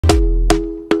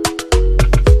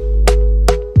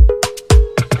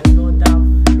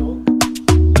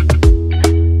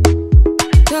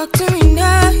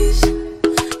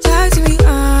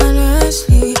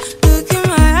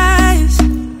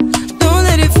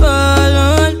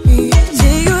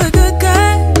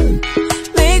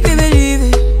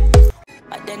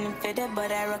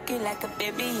like a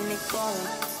baby in a cold.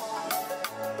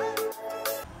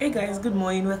 Hey guys, good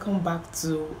morning. Welcome back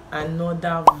to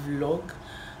another vlog.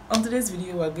 On today's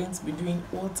video, we're going to be doing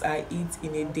what I eat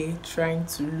in a day, trying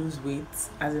to lose weight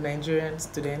as a Nigerian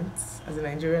student, as a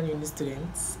Nigerian uni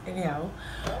student. Anyhow,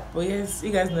 but yes,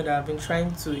 you guys know that I've been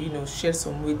trying to, shed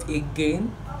some weight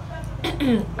again,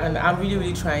 and I'm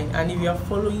really trying. And if you're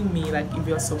following me, like if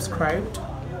you're subscribed,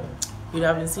 you'd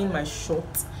have been seeing my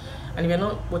shorts. And if you're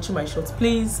not watching my shorts,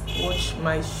 please watch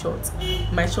my shorts.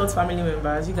 My shorts family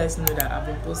members, you guys know that I've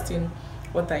been posting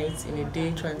what I eat in a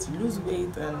day, trying to lose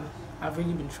weight, and I've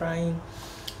really been trying.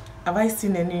 Have I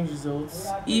seen any results?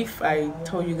 If I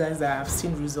tell you guys that I've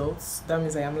seen results, that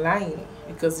means I am lying,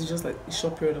 because it's just like a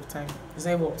short period of time. It's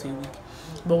not even up to a week.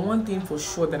 But one thing for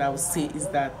sure that I would say is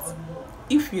that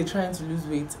if you're trying to lose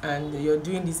weight and you're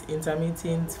doing this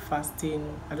intermittent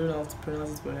fasting, I don't know how to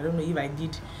pronounce it, but I don't know if I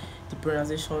did the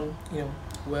pronunciation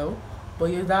well, but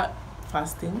you're that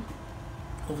fasting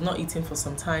of not eating for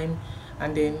some time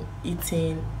and then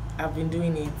eating. I've been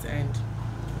doing it, and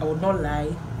I would not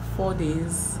lie, 4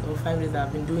 days or 5 days that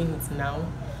I've been doing it now,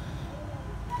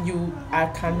 I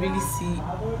can really see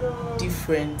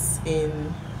difference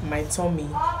in my tummy.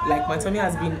 Like my tummy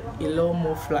has been a lot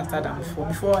more flatter than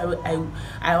before.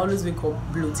 I always wake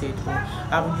up bloated, but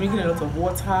I've been drinking a lot of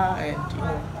water, and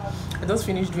I just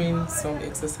finished doing some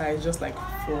exercise just like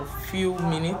for a few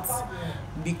minutes,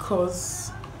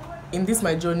 because in this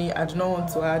my journey I do not want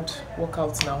to add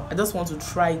workouts now. I just want to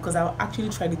try, because I actually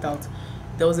tried it out.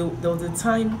 There was a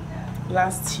time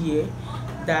last year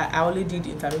that I only did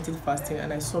intermittent fasting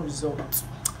and I saw results,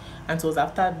 and it was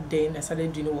after then I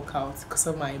started doing workouts because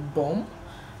of my bum.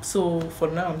 So for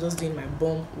now I'm just doing my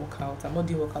bum workout. I'm not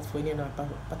doing workouts for any other part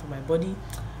of my body.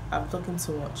 I'm talking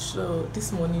too much. So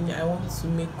this morning I want to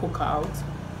make coca out.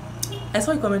 I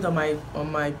saw a comment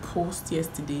on my post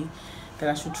yesterday that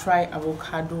I should try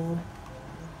avocado.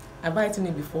 Have I eaten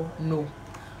it before? No.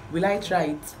 Will I try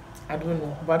it? I don't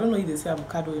know. But I don't know if they say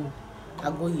avocado in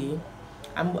Agoye.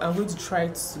 I'm going to try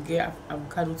to get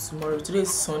avocado tomorrow. Today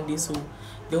is Sunday, so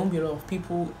there won't be a lot of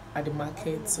people at the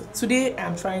market. So today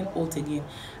I'm trying oats again,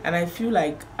 and I feel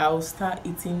like I'll start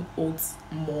eating oats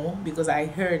more, because I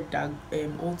heard that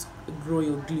oats grow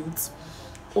your glutes.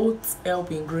 Oats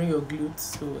help in growing your glutes,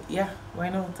 so yeah, why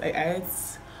not? I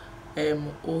ate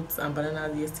oats and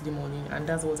bananas yesterday morning, and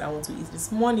that's what I want to eat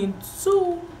this morning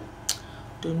too.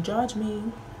 Don't judge me,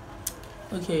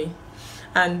 okay?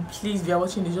 And please, if you're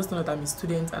watching this, just know that I'm a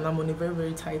student and I'm on a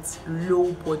very tight,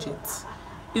 low budget.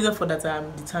 Either for that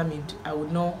I'm determined, I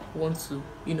would not want to,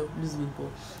 lose weight. But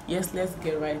yes, let's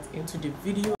get right into the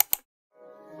video.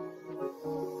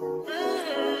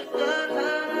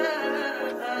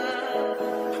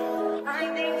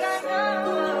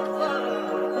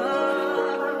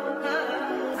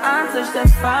 I touch that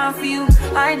 5 for you.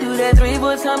 I do that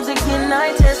 3-4 times again.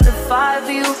 I testify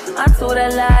for you. I told her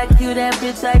like you, that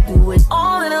bitch. I do it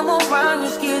all, and I'm around. You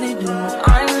scared to do.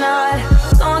 I'm not.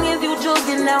 As long as you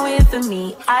joking now, in for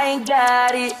me, I ain't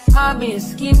got it. I've been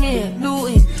scheming,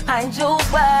 looting, hide your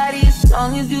body. As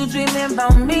long as you dreaming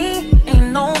about me,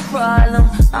 ain't no problem.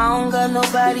 I don't got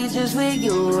nobody just with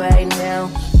you right now.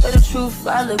 But the truth,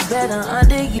 I look better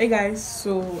under you. Hey guys,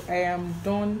 so I am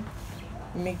done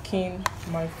making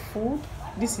my food.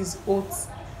 This is oats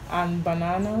and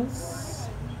bananas.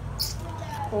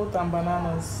 Oats and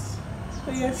bananas.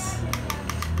 So yes,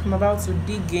 I'm about to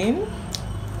dig in.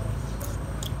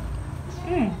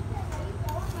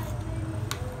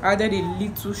 I added a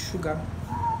little sugar.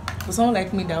 For someone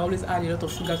like me that always add a lot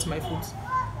of sugar to my food,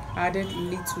 I added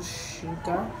little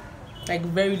sugar, like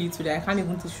very little. That I can't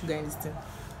even taste sugar in this thing.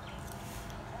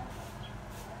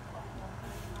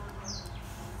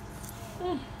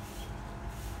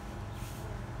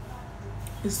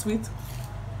 It's sweet.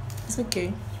 It's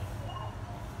okay.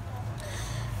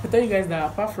 I tell you guys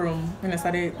that apart from when I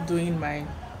started doing my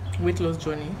weight loss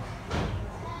journey,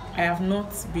 I have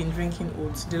not been drinking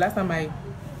oats. The last time I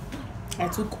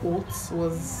took oats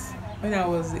was when I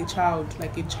was a child,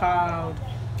 that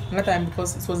time,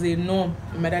 because it was a norm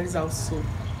in my daddy's house. So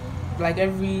like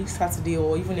every Saturday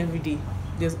or even every day,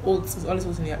 there's oats. There's always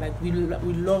oats in here. Like we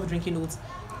love drinking oats.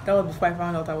 That was before I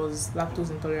found out I was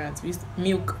lactose intolerant. We used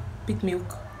milk, pick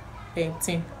milk,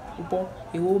 tin, a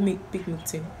whole milk, pick milk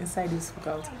tin inside this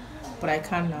workout. But I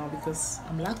can't now because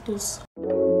I'm lactose.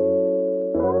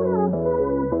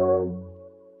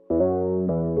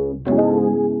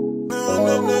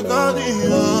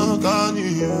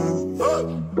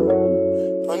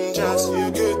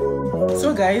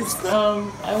 So guys,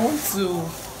 I want to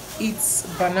eat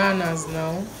bananas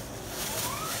now.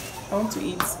 I want to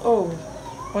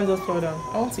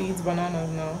eat bananas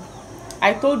now.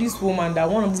 I told this woman that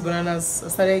one of these bananas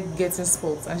started getting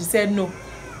spots, and she said no,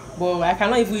 but I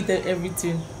cannot even eat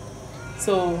everything.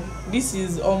 So this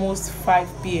is almost 5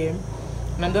 p.m.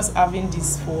 and I'm just having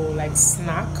this for like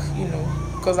snack, you know,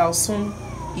 because I'll soon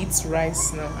eat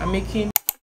rice now. I'm making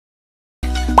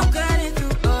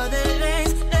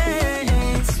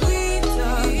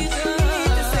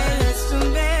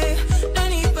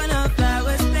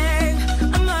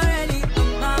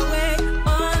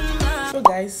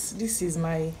guys, this is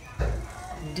my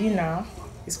dinner.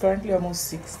 It's currently almost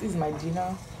 6. This is my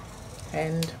dinner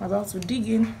and I'm about to dig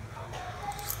in.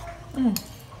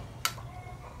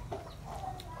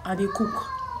 I dey cook.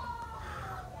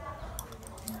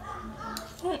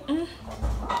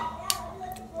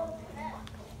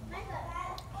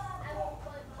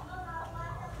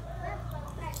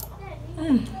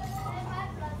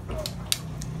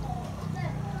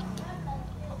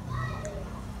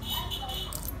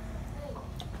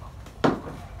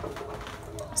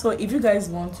 So if you guys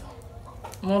want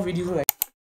more videos like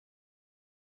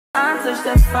I touch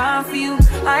that fire for you.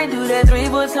 I do that 3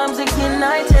 more times, and can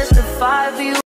I testify for you?